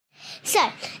So,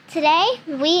 today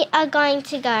we are going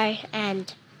to go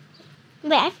and...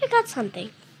 Wait, I forgot something.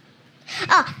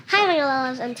 Oh, hi my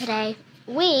loves, and today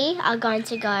we are going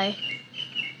to go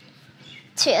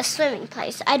to a swimming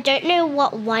place. I don't know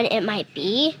what one it might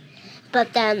be,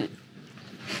 but then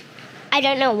I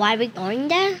don't know why we're going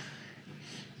there.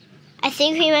 I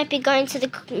think we might be going to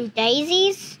the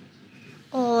Daisies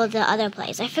or the other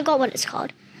place. I forgot what it's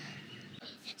called.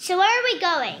 So where are we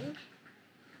going?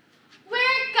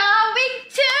 We're going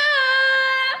to...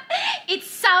 It's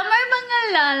summer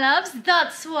mga lalabs.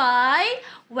 That's why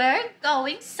we're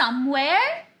going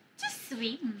somewhere to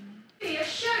swim. Your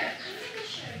shirt.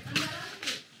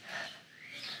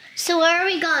 So where are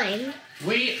we going?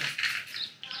 Where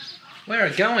are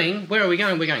we going?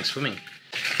 We're going swimming.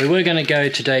 We were going to go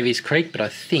to Davies Creek, but I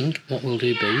think what we'll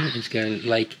do is go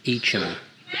Lake Eacham.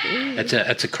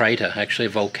 It's a crater, actually, a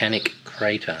volcanic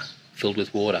crater filled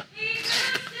with water.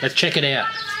 Let's check it out.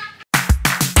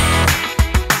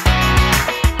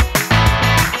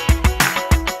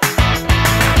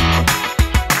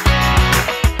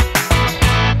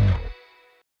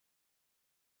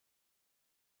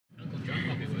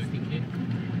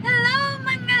 Hello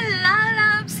mga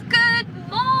lalabs. Good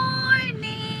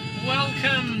morning.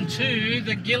 Welcome to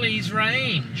the Gillies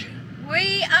Range.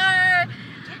 We are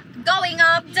going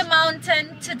up the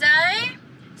mountain today.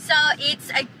 So it's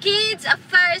a kids'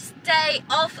 first day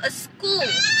of a school.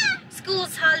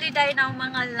 School's holiday now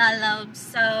mga lalabs.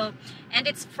 So, and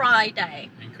it's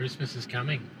Friday. And Christmas is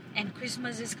coming. And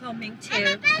Christmas is coming too.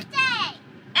 And my birthday!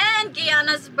 And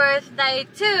Gianna's birthday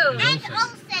too. And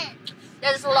Olsen!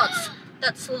 There's lots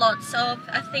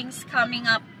of things coming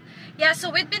up. Yeah, so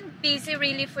we've been busy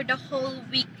really for the whole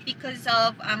week because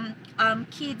of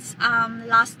kids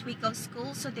last week of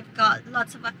school. So they've got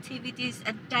lots of activities,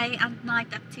 day and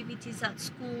night activities at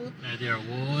school. They had their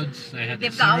awards.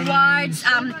 They've got awards.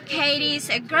 Katie's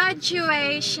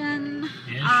graduation.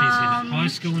 Yeah, she's in high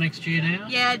school next year now.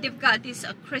 Yeah, they've got this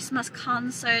Christmas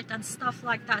concert and stuff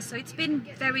like that. So it's been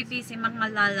very busy mga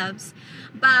lalabs.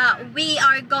 But we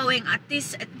are going at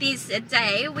this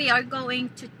day. We are going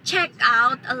to check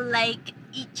out Lake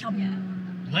Eacham. Yeah.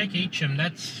 Lake Eacham,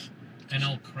 that's an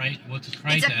old crater. What's a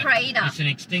crater? It's a crater. It's an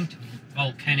extinct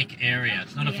volcanic area.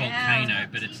 It's not a volcano,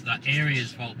 but it's the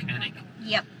area's volcanic.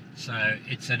 Yep. So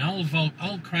it's an old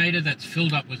crater that's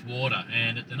filled up with water,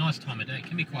 and at the nice time of day, it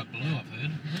can be quite blue, I've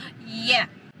heard. Yeah.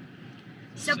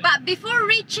 So, but before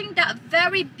reaching that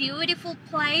very beautiful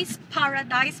place,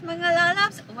 paradise mga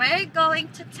lalabs, we're going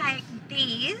to take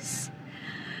this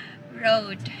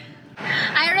road.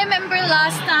 I remember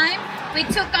last time we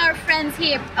took our friends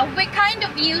here. We're kind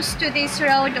of used to this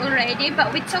road already,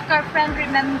 but we took our friend,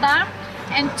 remember?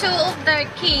 And two of the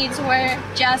kids were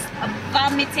just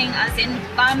vomiting, as in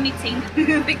vomiting,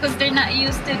 because they're not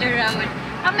used to the road.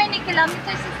 How many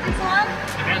kilometers is this one?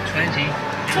 About 20.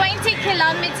 20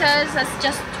 kilometers, as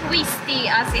just twisty,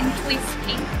 as in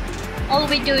twisty. All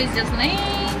we do is just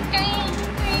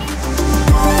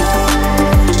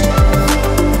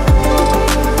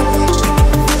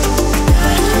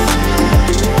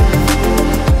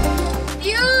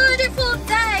beautiful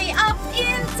day up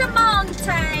in the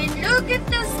mountain. Look at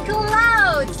those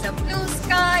clouds, the blue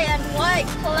sky and white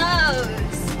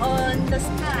clouds on the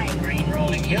sky. Green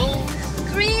rolling hills.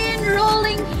 Green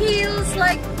rolling hills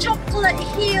like chocolate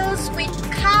hills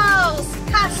with cows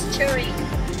pasturing,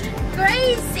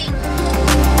 grazing.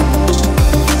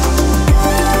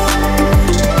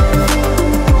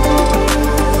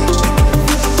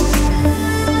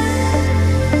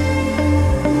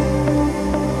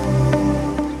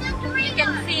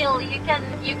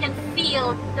 You can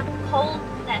feel the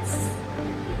coldness.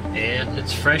 Yeah,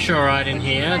 it's fresh alright in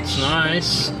here. It's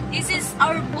nice. This is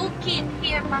our bukit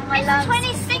here, mga It's loves.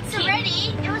 26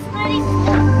 already. It was 30.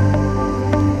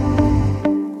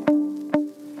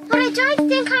 But I don't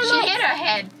think I She might... hit her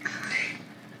head.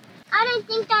 I don't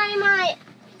think I might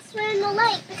swim in the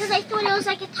lake because I thought it was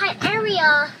like a tight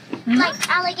area, like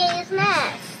alligator's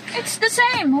nest. It's the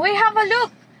same. We have a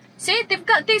look. See, they've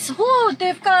got this. Oh,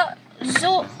 they've got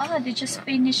zoo. Oh, they just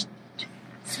finished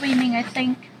swimming, I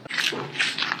think.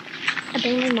 A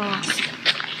baby mask.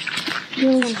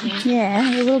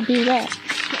 Yeah, it will be wet.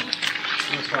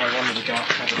 That's why I wanted to go up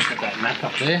and have a look at that map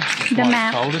up there. The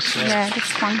map. Told us, Yeah,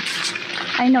 that's fine.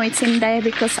 I know it's in there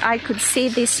because I could see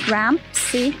this ramp.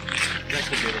 See? That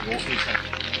could be the walking track.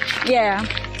 Yeah.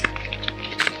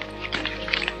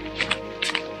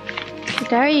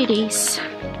 There it is.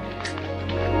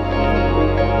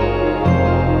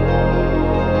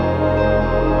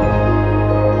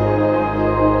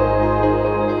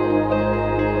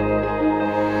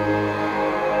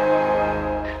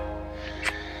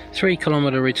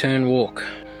 3-kilometre return walk.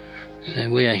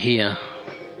 And we are here.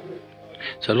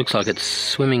 So it looks like it's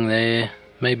swimming there,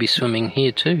 maybe swimming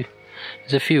here too.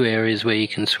 There's a few areas where you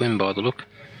can swim by the look.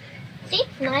 See?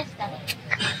 Nice stuff.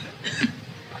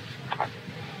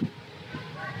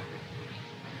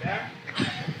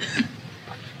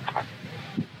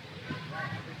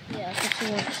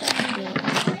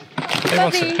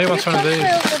 Who wants one of these?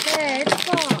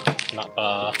 It's Nut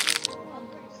bar.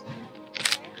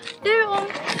 They're all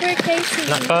very tasty.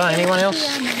 Nut bar, anyone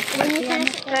else? When you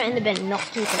finish, throw it in the bin, not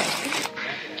too thick.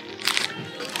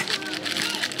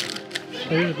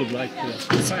 It is a good lake too.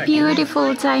 It's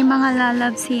beautiful day mga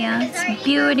lalabs here. It's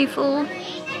beautiful.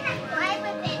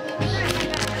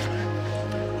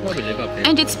 Probably live up here.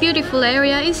 And it's beautiful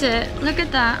area, is it? Look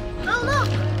at that. Oh, look!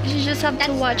 You just have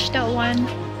to watch that one.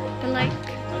 The lake.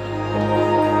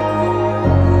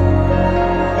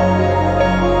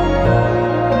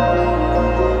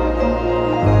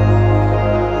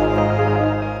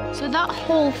 So that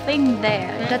whole thing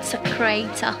there, that's a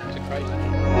crater. It's a crazy.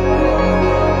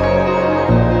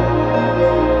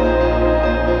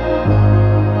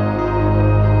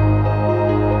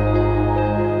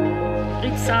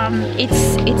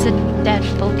 It's a dead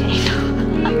volcano.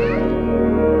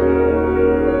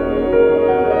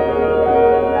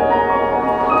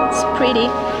 It's pretty.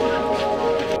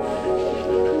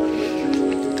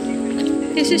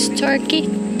 This is Turkey.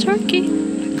 Turkey.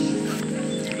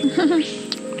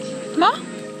 Ma?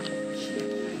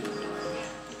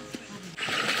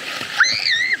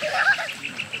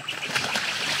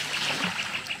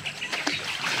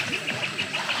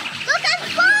 Look, I'm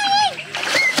flying!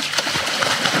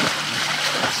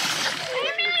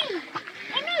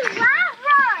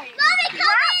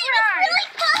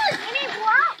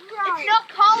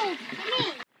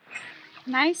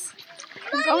 Nice.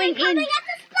 I'm going in. Coming at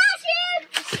the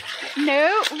splashes!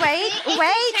 No, wait.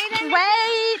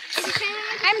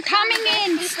 I'm coming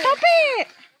in. Stop it.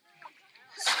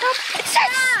 Stop. It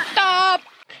says stop.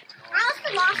 I was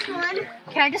the last one.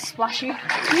 Can I just splash you?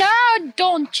 No,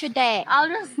 don't you dare. I'll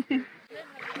just...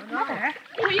 Mother?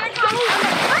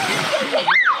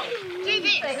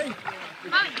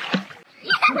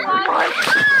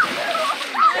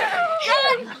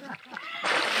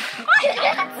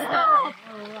 Stop!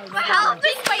 Help!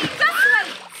 Just wait!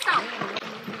 Stop!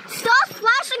 Stop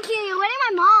splashing, Kiri! You're wetting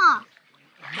my mom!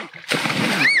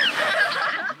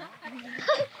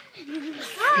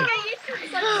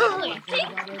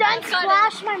 Don't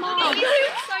splash my mom!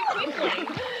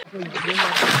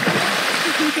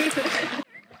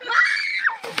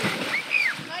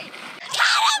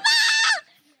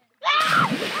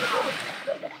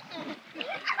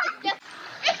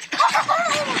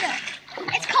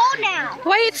 It's cold now!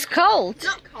 Why it's cold?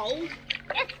 Not cold.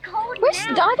 It's cold Where's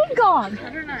now. Daddy gone? I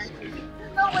don't know.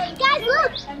 Oh wait, guys,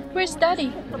 look! Where's Daddy?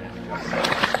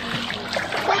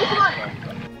 Wait, come on.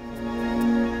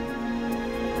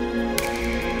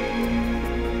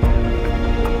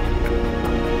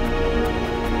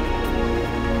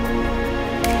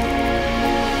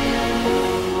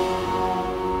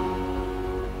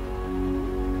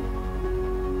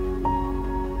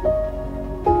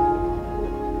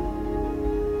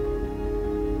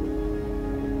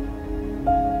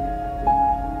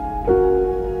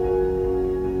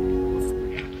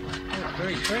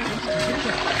 Very friendly.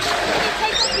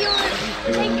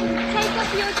 Take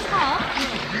off your top.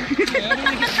 Yeah,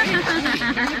 I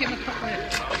don't want to get my top there.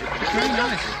 It's very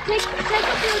nice. Take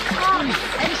off your top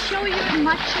and show your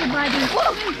macho body.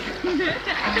 No,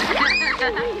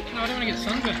 I don't want to get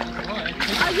sunburned. Why?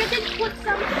 Oh, you can put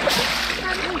some.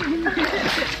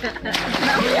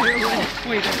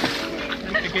 Wait,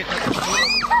 don't forget that.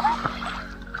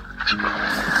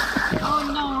 Oh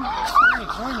no. Oh,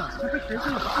 it's very nice. Look at this,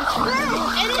 isn't it?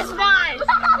 It is nice.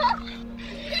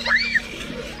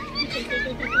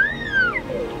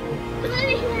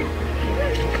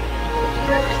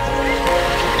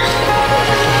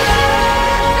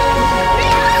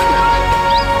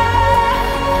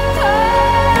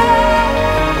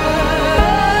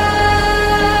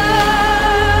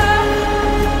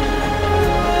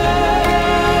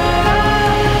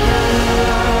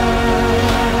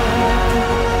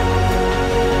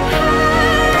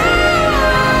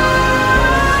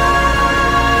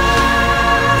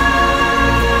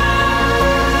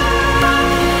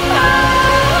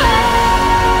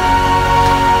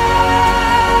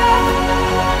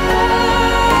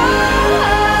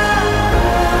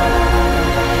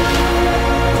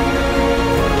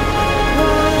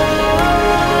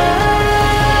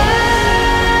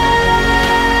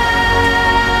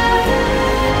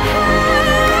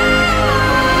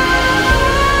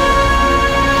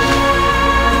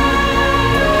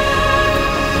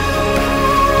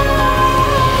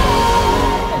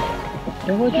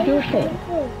 what'd you do it for?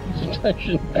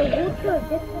 Station.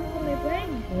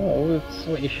 Oh, that's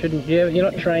what you shouldn't do. You're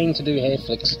not trained to do hair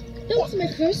flicks. That's my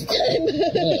first time.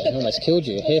 Yeah, it almost killed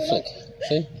you. Hair flick.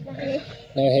 See?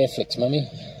 No hair flicks, mummy.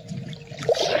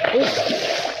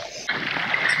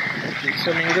 You're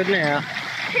swimming good now.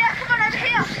 Here, come on over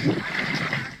here.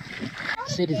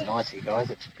 See, it is nice here, guys.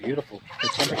 It's beautiful. The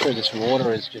temperature of this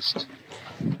water is just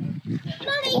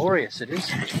glorious. It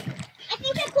is. I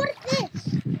think I caught a fish.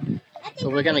 So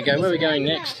we're going to go. Where are we going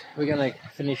next? We're going to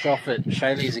finish off at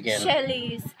Shaylee's again.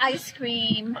 Shaylee's ice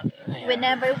cream.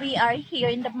 Whenever we are here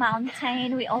in the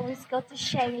mountain, we always go to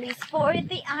Shaylee's for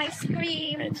the ice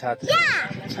cream. It's hard to,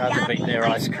 it's hard to beat their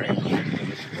ice cream.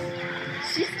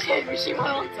 She's scared me. She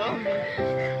wants on me.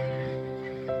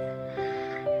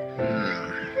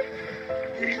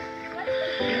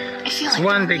 It's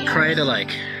one big crater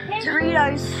lake.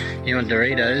 Doritos. You want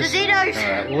Doritos? Doritos.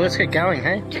 Alright, well let's get going,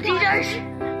 hey? Doritos.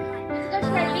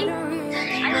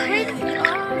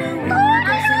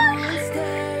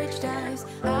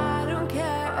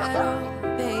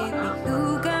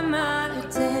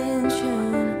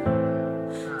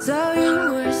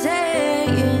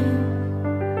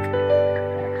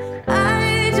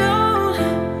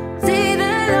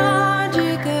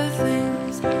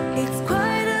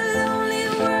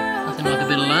 Nothing like a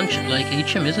bit of lunch at Lake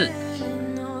Eacham, is it?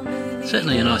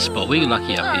 Certainly a nice spot. We're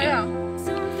lucky up here.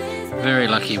 Very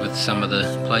lucky with some of the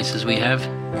places we have.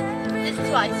 This is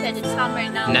why I said it's summer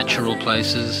now. Natural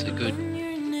places are good.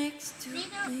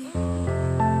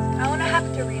 I want to have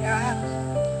Dorito.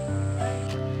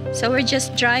 So we're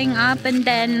just drying up and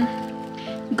then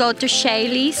go to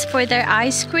Shaylee's for their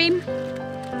ice cream.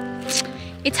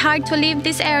 It's hard to leave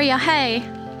this area, hey?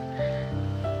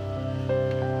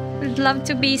 We'd love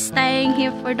to be staying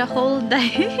here for the whole day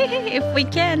if we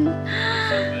can.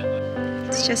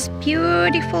 It's just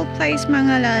beautiful place,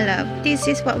 mga lalab. This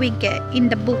is what we get in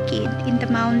the bukid, in the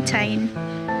mountain.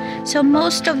 So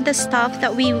most of the stuff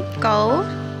that we go,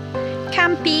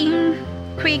 camping,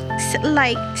 creeks,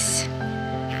 lakes,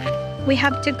 we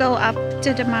have to go up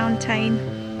to the mountain.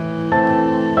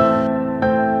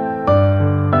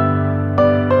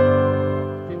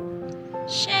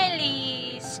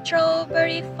 Shaylee's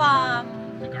Strawberry Farm.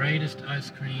 The greatest ice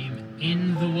cream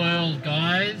in the world,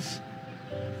 guys.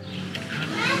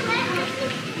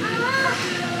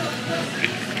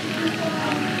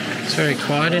 It's very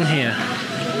quiet in here.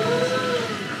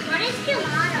 What is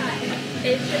gelato?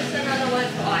 It's just another word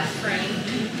for ice cream.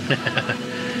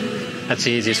 That's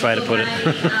the easiest way to put it.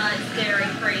 It's dairy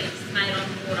free, it's made on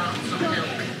water, not milk.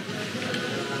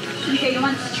 Okay, you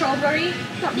want strawberry?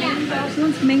 Got mango. Who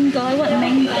wants mango? I want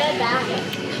mango.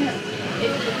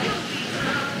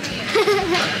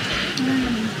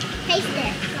 Taste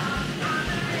it.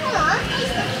 Come on,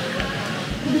 taste it.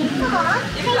 Come on,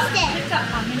 taste it.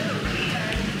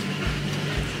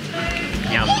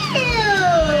 Yum. Ew.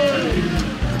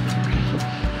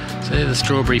 So there's the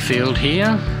strawberry field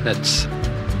here. That's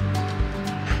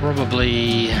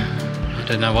probably, I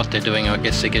don't know what they're doing. I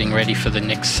guess they're getting ready for the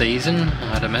next season,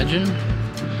 I'd imagine.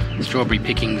 Strawberry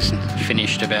pickings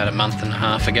finished about a month and a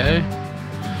half ago.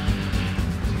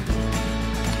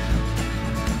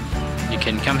 You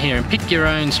can come here and pick your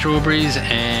own strawberries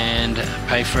and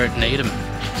pay for it and eat them.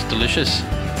 It's delicious.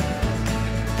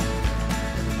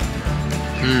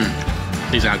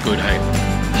 These are good, hey?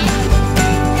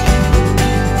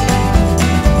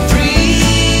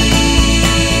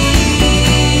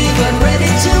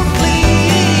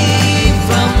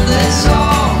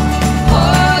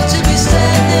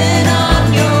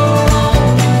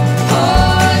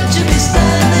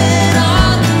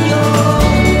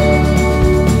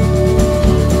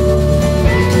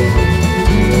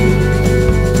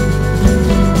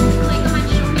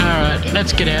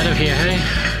 Let's get out of here, hey?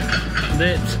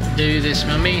 Let's do this,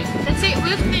 mummy. That's it.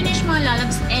 We've finished my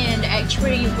lalabs and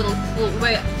actually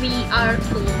we are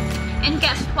full. And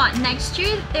guess what? Next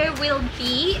year there will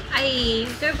be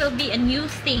a new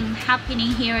thing happening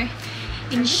here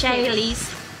in Shaylee's.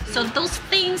 So those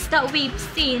things that we've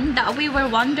seen that we were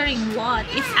wondering what,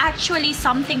 it's actually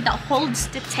something that holds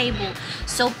the table.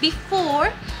 So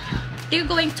before, they're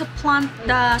going to plant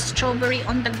the strawberry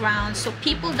on the ground. So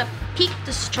people that pick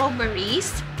the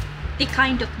strawberries, they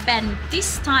kind of bend.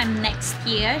 This time next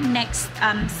year, next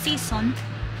season,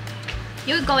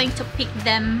 you're going to pick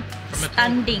them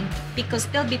standing because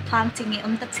they'll be planting it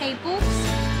on the table.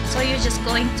 So you're just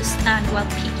going to stand while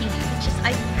picking it, which is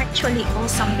actually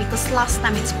awesome because last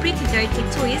time it's pretty dirty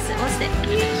too, was it?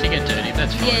 It's to get dirty,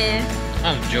 that's fine. Yeah.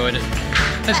 I've enjoyed it.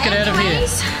 Let's get out of here.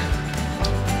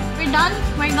 We're done.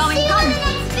 We're going See you home. in the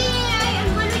next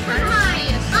video when we come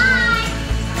home. Bye.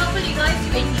 Hopefully guys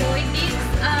you enjoyed this.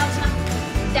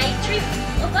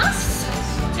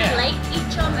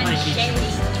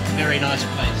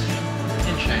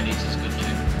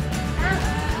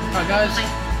 guys,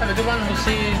 have a good one. We'll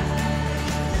see you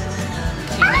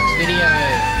next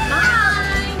video.